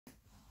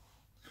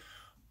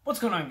What's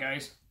going on,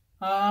 guys?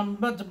 I'm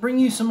about to bring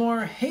you some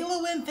more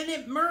Halo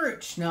Infinite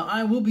merch. Now,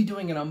 I will be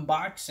doing an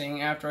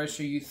unboxing after I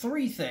show you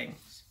three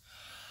things.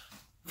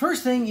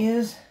 First thing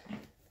is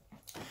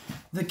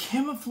the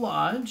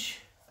Camouflage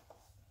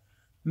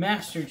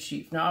Master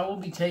Chief. Now, I will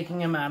be taking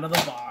him out of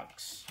the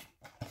box.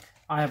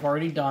 I have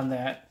already done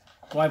that.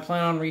 Do I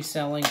plan on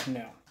reselling?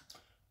 No.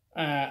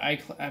 I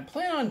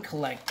plan on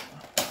collecting.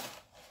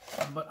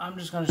 But I'm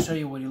just going to show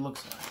you what he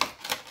looks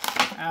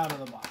like out of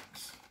the box.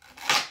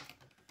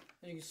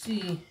 You can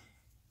see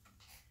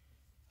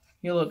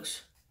he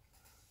looks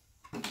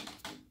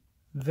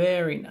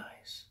very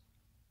nice.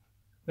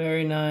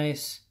 Very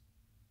nice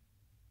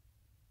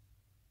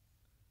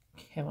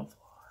camouflage.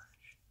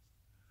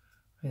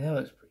 That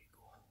looks pretty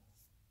cool.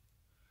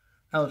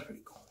 That looks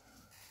pretty cool.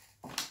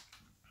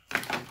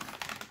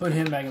 Put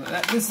him back in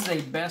that. This is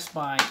a Best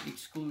Buy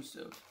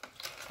exclusive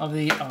of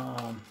the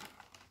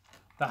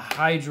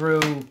Hydro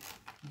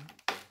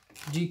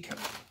Deco.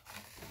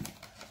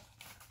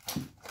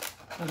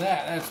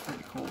 That's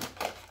pretty cool.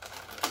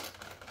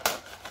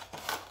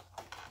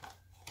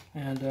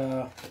 And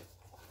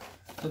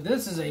so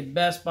this is a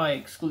Best Buy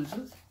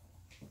exclusive.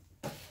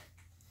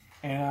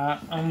 And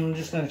I'm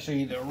just going to show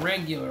you the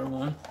regular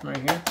one right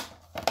here.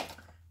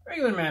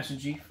 Regular Master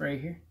Chief right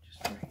here.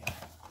 Just right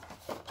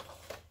here.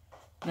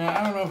 Now,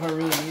 I don't know if I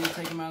really need to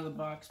take him out of the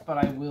box, but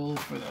I will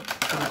for the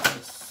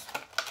purpose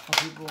of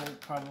people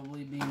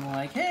probably being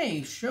like,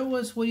 hey, show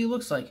us what he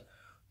looks like.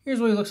 Here's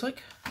what he looks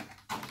like.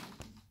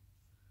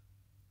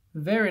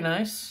 Very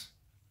nice.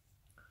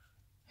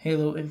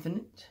 Halo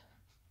Infinite.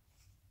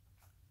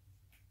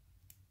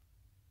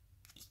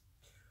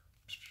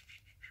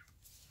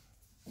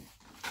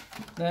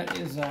 That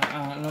is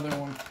another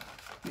one.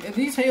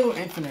 These Halo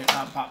Infinite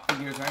pop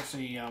figures are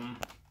actually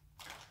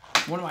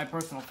one of my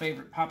personal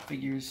favorite pop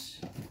figures.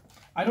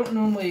 I don't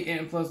normally,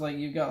 and plus like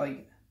you got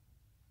like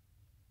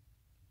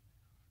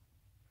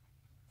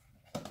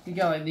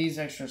these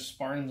extra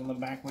Spartans on the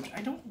back, which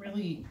I don't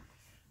really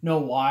know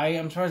why.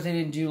 I'm surprised they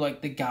didn't do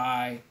like the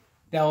guy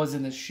that was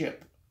in the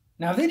ship.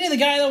 Now if they did the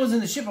guy that was in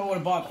the ship, I would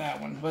have bought that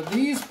one. But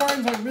these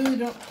Spartans I really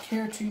don't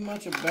care too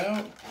much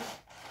about.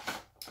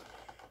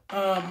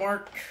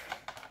 Mark.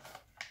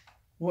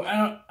 Well,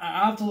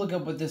 I'll have to look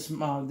up what this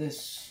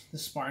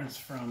Spartan's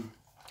from.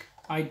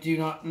 I do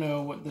not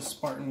know what this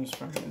Spartan is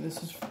from.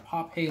 This is from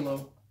Pop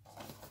Halo,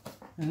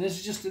 and this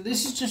is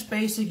just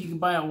basic. You can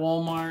buy at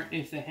Walmart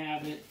if they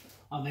have it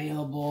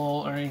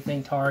available or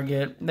anything.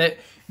 Target.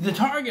 The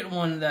Target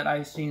one that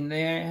I've seen,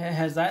 they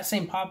has that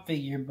same pop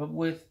figure but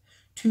with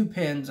 2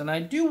 pins, and I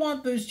do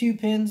want those 2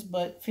 pins,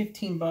 but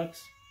 $15.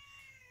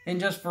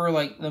 And just for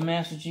like the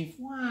Master Chief,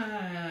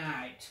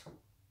 what?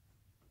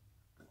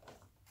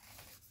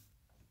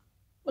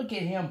 Look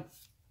at him.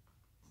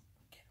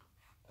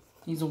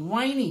 He's a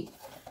whiny.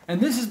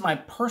 And this is my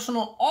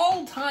personal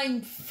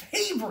all-time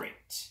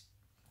favorite.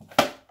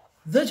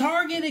 The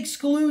Target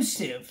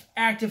exclusive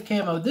active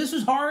camo. This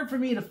was hard for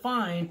me to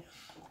find.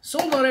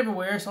 Sold out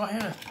everywhere, so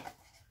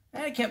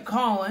I kept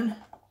calling.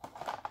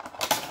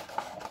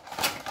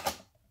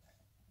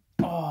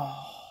 Oh.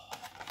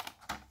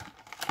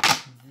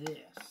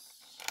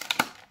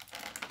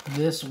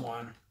 This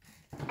one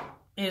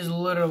is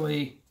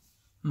literally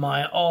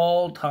my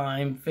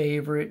all-time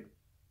favorite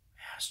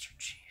Master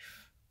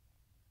Chief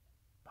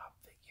pop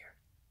figure.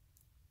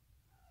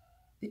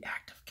 The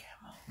active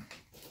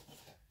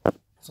camo.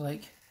 It's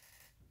like,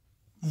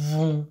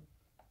 vroom,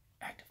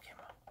 active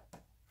camo.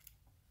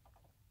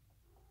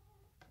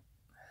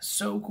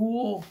 So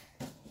cool.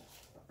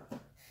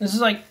 This is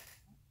like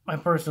my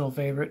personal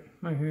favorite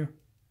right here.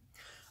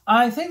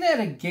 I think they had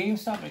a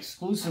GameStop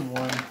exclusive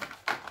one.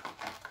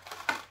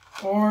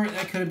 Or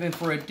that could have been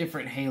for a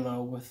different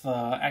Halo with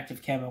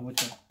active camo.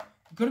 Which it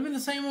could have been the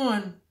same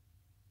one.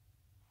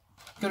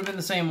 Could have been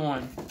the same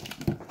one.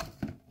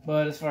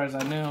 But as far as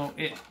I know,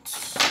 it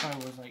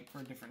probably was like for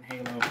a different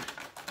Halo.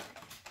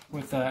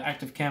 With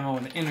active camo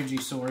and the energy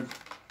sword.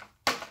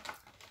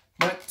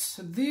 But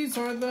these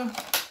are the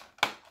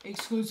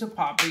exclusive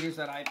pop figures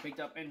that I picked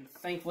up and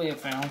thankfully I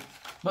found.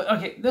 But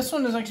okay, this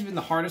one has actually been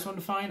the hardest one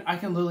to find. I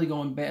can literally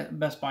go on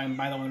Best Buy and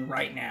buy that one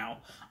right now.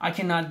 I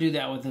cannot do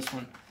that with this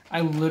one. I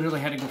literally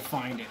had to go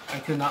find it. I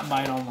could not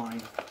buy it online.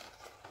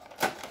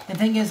 The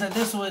thing is that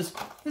this is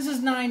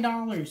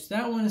 $9.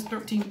 That one is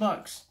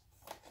 $13.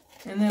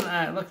 And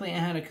then luckily I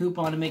had a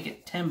coupon to make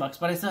it $10,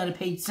 but I still had to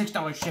pay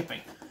 $6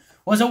 shipping.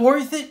 Was it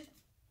worth it?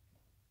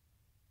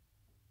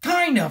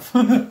 Kind of.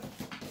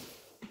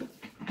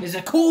 Is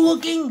it cool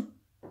looking?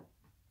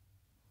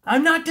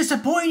 I'm not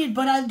disappointed,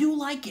 but I do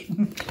like it.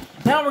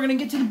 Now we're gonna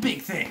get to the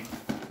big thing.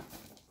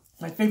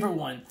 My favorite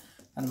one,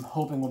 and I'm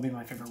hoping will be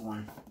my favorite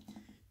one.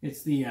 It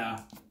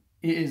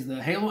is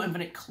the Halo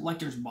Infinite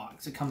Collector's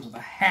Box. It comes with a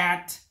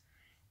hat,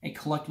 a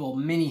collectible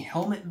mini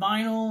helmet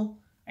vinyl,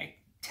 a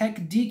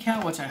tech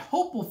decal, which I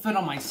hope will fit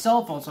on my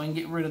cell phone so I can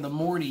get rid of the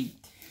Morty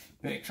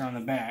picture on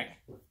the back.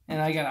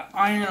 And I got an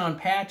iron-on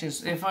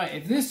patches. If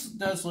this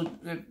does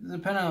look,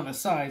 depending on the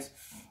size,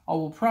 I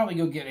will probably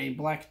go get a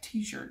black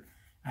t-shirt.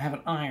 I have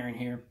an iron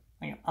here.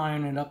 I can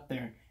iron it up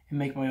there. and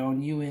make my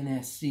own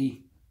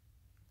UNSC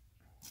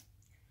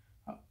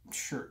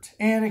shirt.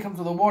 And it comes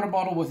with a water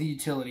bottle with a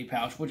utility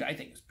pouch, which I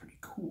think is pretty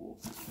cool.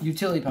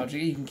 Utility pouch,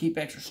 you can keep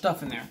extra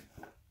stuff in there.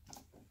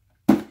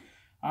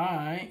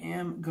 I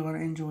am going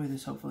to enjoy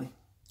this, hopefully.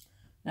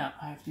 Now,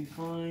 I have to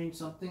find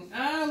something.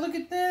 Ah, look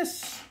at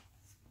this!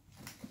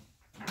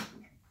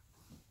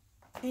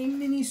 A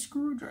mini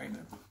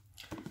screwdriver.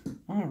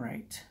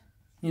 Alright.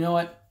 You know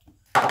what?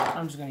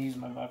 I'm just going to use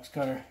my box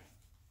cutter.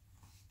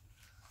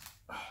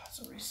 Oh,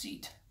 that's a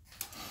receipt.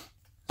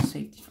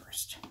 Safety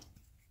first.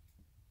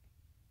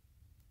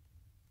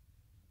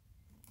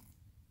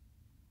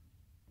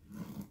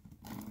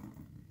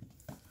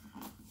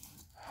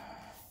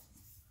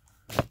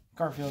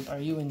 Garfield, are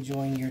you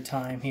enjoying your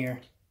time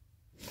here?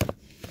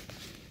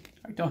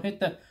 Don't hit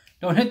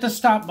the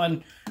stop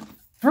button.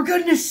 For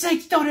goodness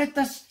sakes, don't hit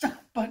the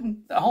stop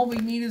button. All we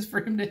need is for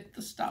him to hit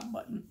the stop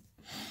button.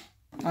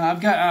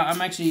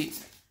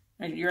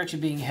 You're actually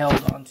being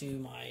held onto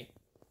my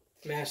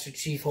Master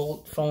Chief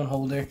phone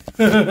holder.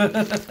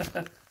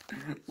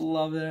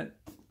 Love that.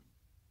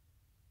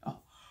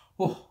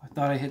 Oh, I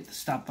thought I hit the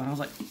stop button. I was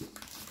like,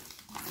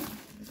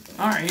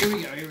 all right, here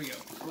we go.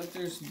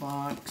 Collector's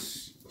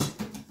box.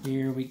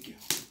 Here we go.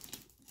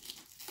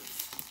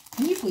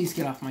 Can you please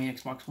get off my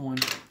Xbox One?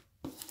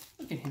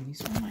 Look at him,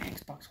 he's on my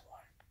Xbox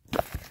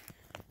One.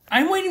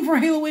 I'm waiting for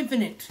Halo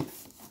Infinite.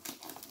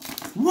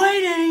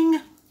 Waiting!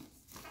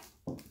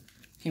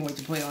 Can't wait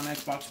to play it on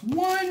Xbox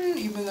One,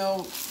 even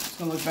though it's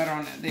going to look better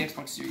on the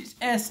Xbox Series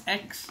S,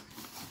 X.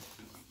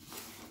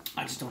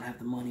 I just don't have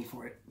the money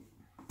for it.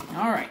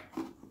 Alright.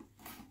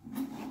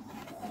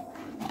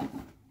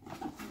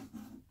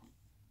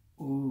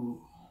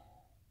 Ooh.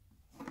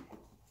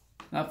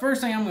 Now,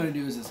 first thing I'm going to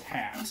do is this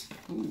hat.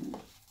 Ooh.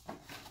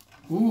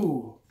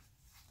 Ooh.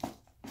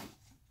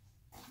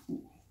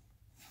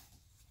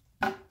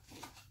 I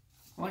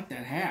like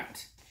that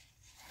hat.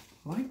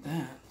 I like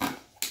that.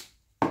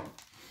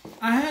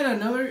 I had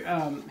another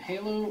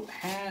Halo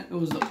hat. It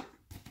was not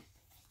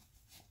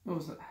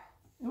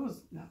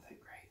that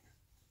great.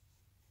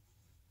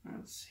 All right,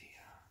 let's see.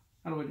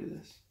 How do I do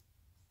this?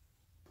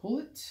 Pull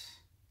it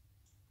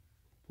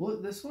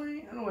this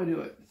way? How do I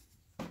do it?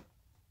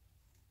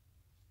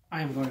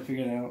 I am going to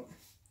figure it out.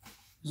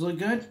 Does it look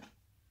good?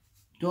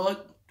 Do I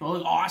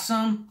look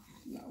awesome?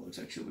 No, it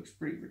looks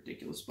pretty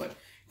ridiculous, but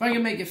if I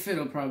can make it fit,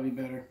 it'll probably be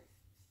better.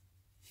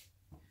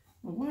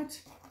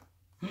 What?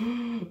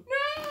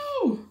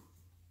 No!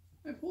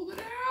 I pulled it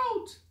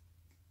out!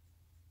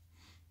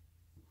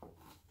 There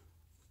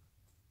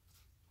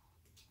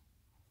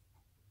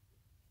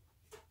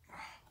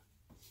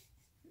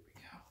we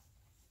go.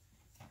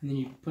 And then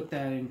you put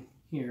that in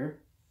here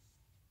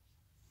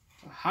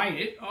to hide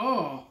it.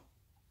 Oh!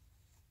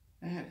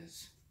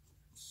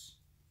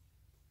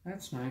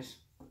 That's nice.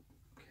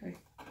 Okay.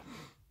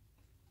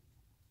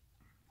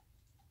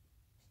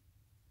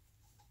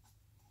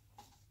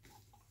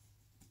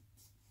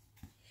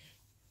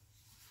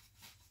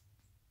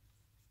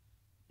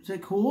 Is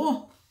that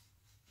cool?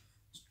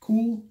 It's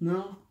cool?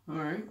 No?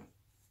 Alright.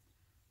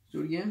 Let's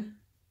do it again.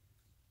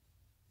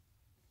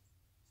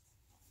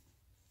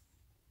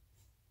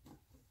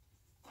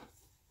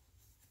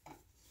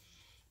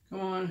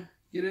 Come on.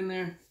 Get in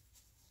there.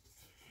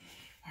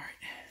 Alright.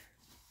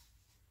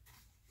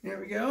 There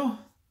we go.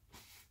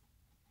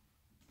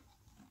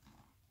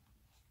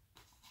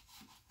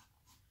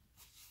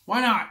 Why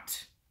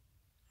not?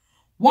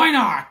 Why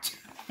not?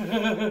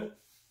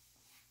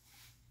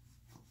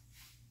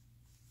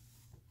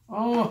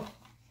 Oh,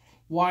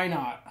 why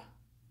not?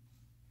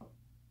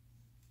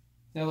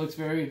 That looks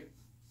very...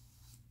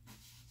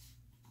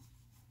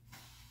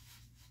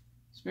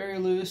 It's very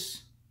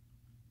loose.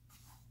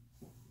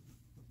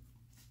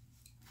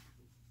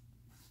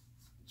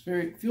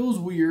 It feels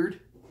weird.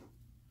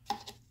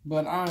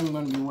 But I'm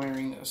going to be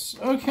wearing this.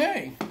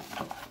 Okay.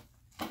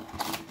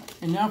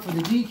 And now for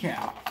the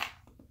decal.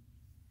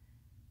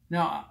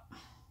 Now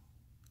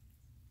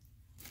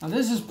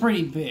this is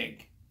pretty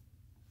big.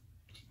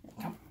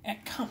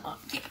 Come on,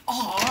 get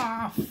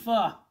off.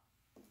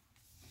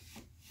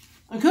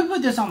 I could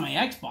put this on my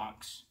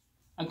Xbox.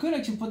 I could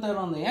actually put that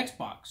on the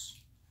Xbox.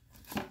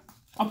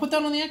 I'll put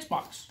that on the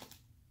Xbox.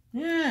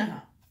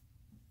 Yeah.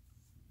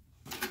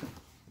 Let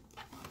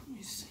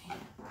me see.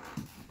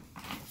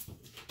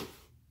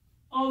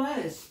 Oh,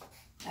 that is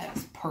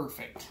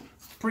perfect.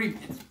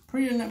 It's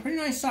pretty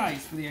nice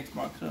size for the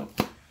Xbox. So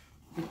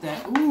get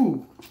that.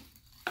 Ooh.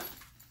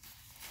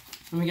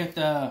 And we got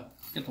the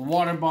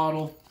water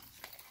bottle.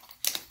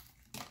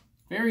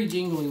 Very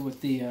jingly with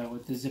the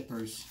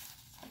zippers.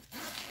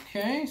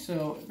 Okay,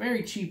 so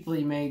very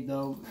cheaply made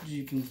though, as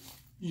you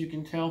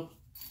can tell.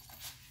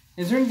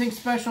 Is there anything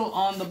special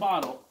on the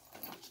bottle?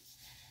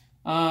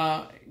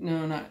 No,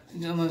 not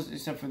unless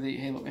except for the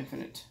Halo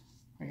Infinite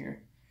right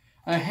here.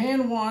 A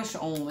hand wash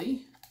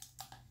only.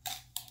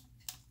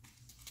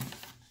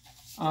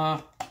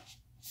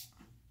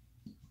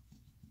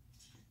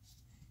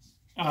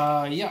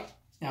 Yeah.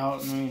 Now,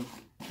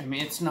 I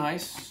mean, it's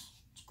nice.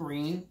 It's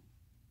green.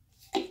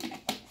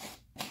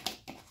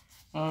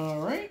 All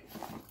right.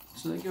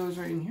 So that goes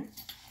right in here.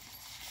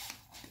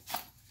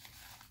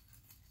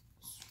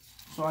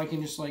 So I can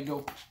just like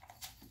go.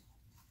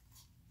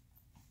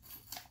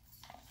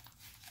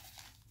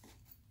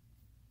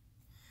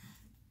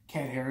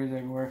 Cat hair is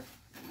everywhere.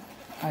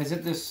 I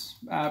zip this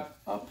up.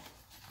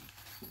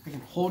 I can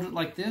hold it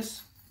like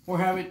this, or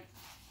have it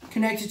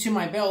connected to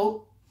my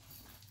belt,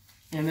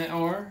 and then,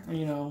 or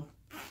you know,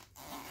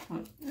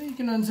 you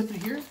can unzip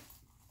it here.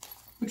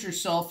 Put your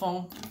cell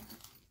phone.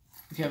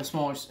 If you have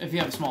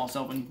a small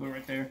cell phone, you put it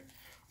right there.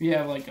 If you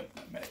have like a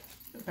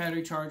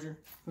battery charger,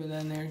 put it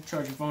in there.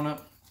 Charge your phone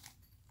up,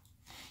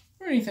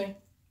 or anything.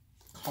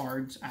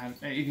 Cards.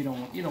 If you don't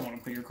want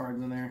to put your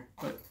cards in there,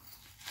 but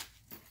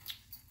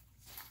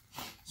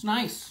it's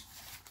nice.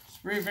 It's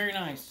very, very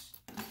nice.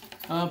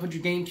 Put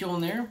your game fuel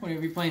in there.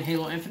 Whenever you're playing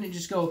Halo Infinite,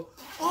 just go,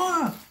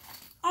 oh,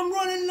 I'm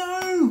running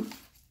low.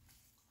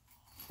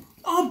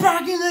 I'm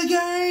back in the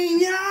game.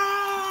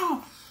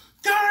 Yeah.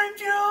 Game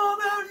fuel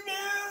about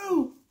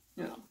new.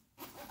 You know.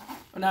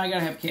 But now I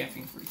gotta have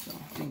caffeine free, so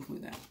I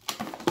include that.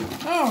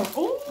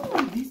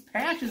 Oh, these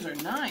patches are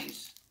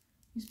nice.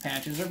 These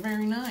patches are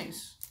very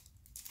nice.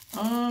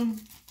 Now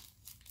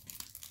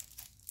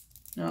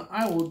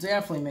I will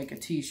definitely make a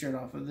t-shirt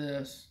off of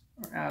this,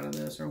 or out of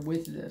this, or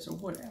with this, or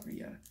whatever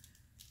you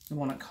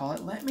want to call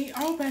it. Let me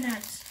open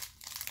it.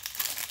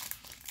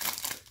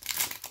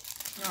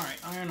 Alright,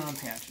 iron-on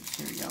patches.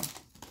 Here we go.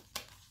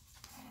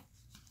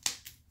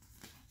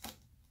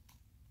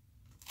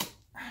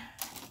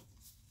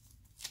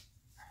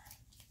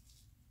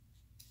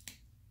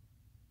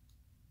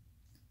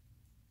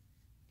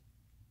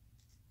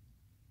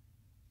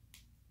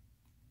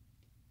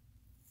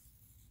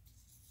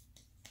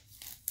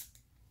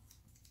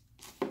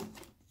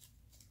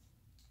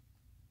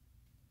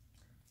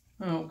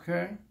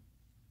 Okay.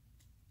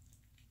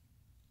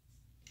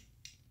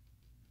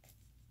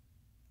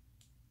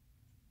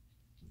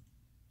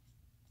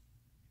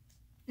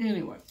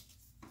 Anyway,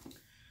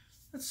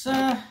 it's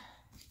actually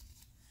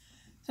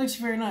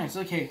very nice.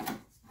 Okay,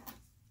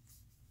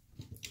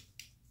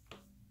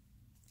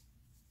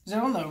 is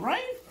that on the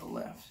right or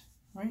left?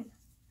 Right.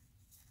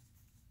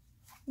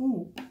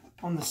 Ooh,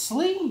 on the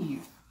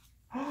sleeve.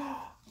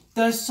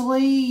 The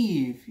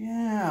sleeve,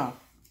 yeah.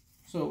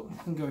 So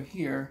I can go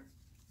here,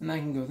 and I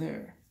can go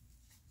there.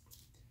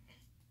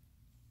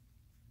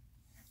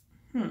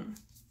 You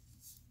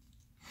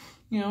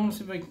know, let's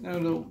see if I can,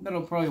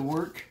 that'll probably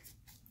work.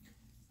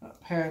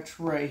 Patch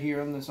right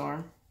here on this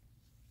arm.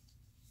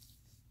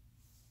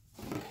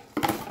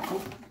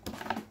 Oh,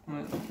 I'm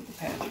gonna put the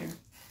patch here.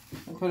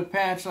 I'll put a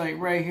patch like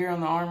right here on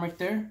the arm right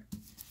there,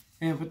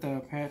 and put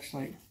the patch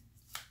like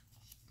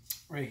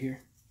right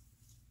here,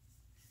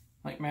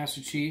 like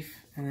Master Chief,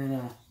 and then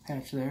a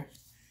patch there.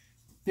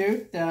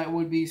 Dude, that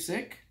would be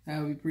sick.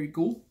 That would be pretty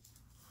cool.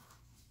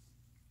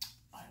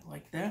 I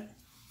like that.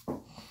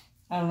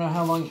 I don't know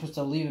how long you're supposed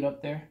to leave it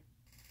up there.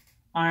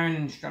 Iron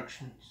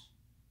instructions.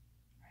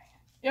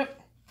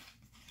 Yep.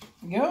 There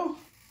we go.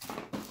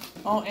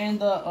 Oh, and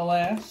the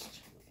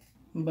last,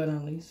 but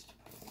not least,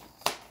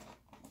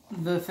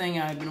 the thing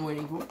I've been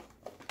waiting for.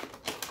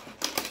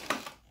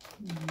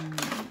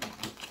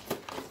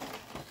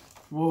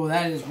 Whoa,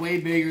 that is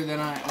way bigger than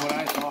what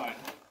I thought.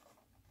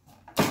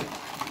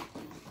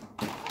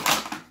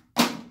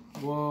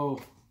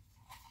 Whoa.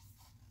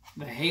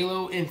 The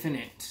Halo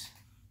Infinite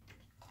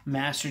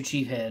Master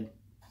Chief head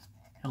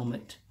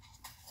helmet.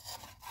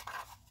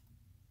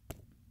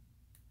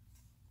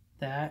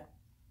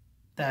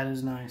 That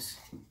is nice.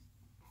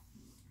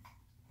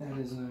 That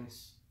is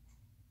nice.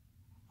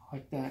 I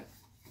like that.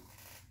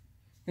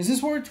 Is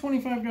this worth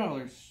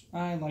 $25?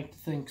 I'd like to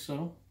think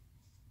so.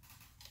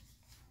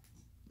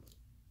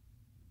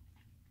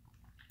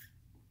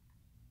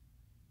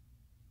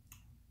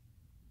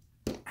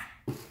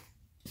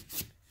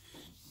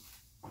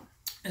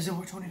 Is it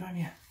worth $25?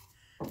 Yeah.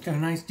 Got a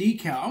nice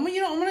decal. I'm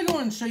gonna go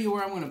and show you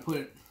where I'm gonna put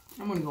it.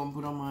 I'm gonna go and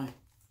put on my.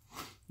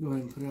 Go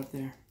ahead and put it up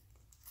there.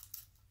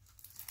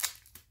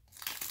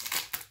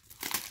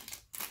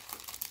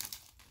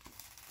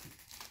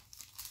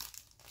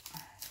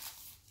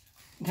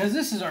 Because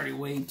this is already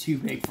way too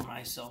big for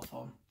my cell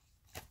phone.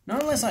 Not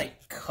unless I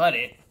cut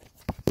it.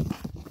 I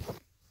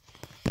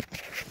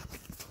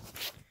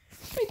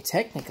mean,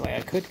 technically, I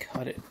could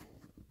cut it.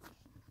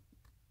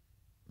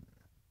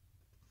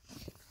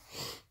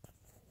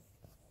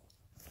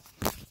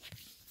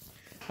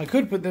 I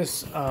could put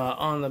this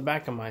on the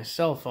back of my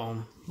cell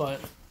phone,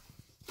 but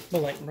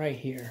like right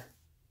here.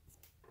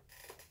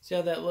 See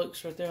how that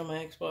looks right there on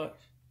my Xbox?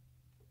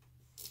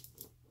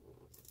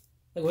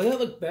 Like, would that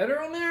look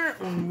better on there?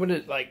 Or would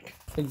it, like,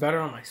 look better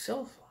on my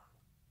cell phone?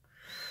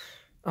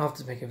 I'll have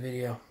to make a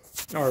video.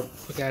 Or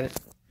look at it.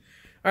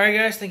 Alright,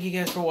 guys. Thank you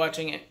guys for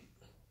watching it.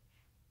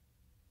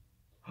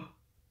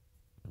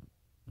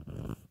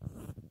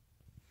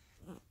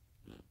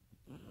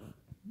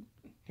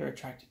 They're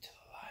attracted to the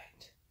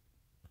light.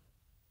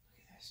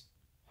 Look at this.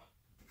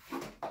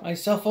 My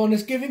cell phone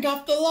is giving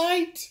off the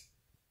light!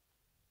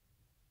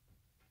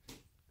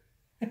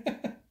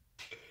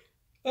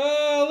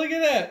 Oh, look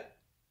at that!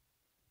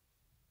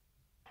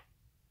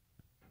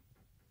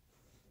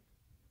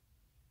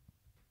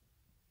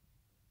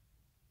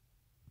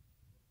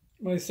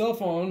 my cell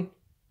phone.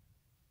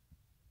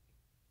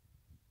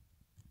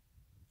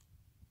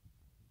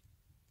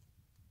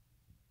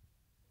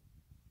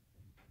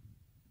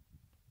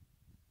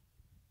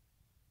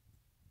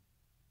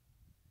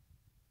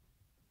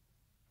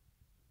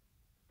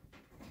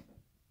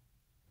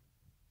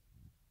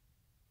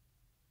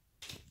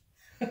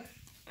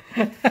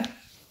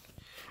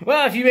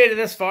 Well, if you made it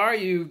this far,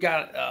 you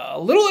got a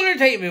little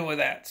entertainment with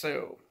that.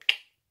 So,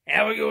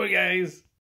 have a good one, guys.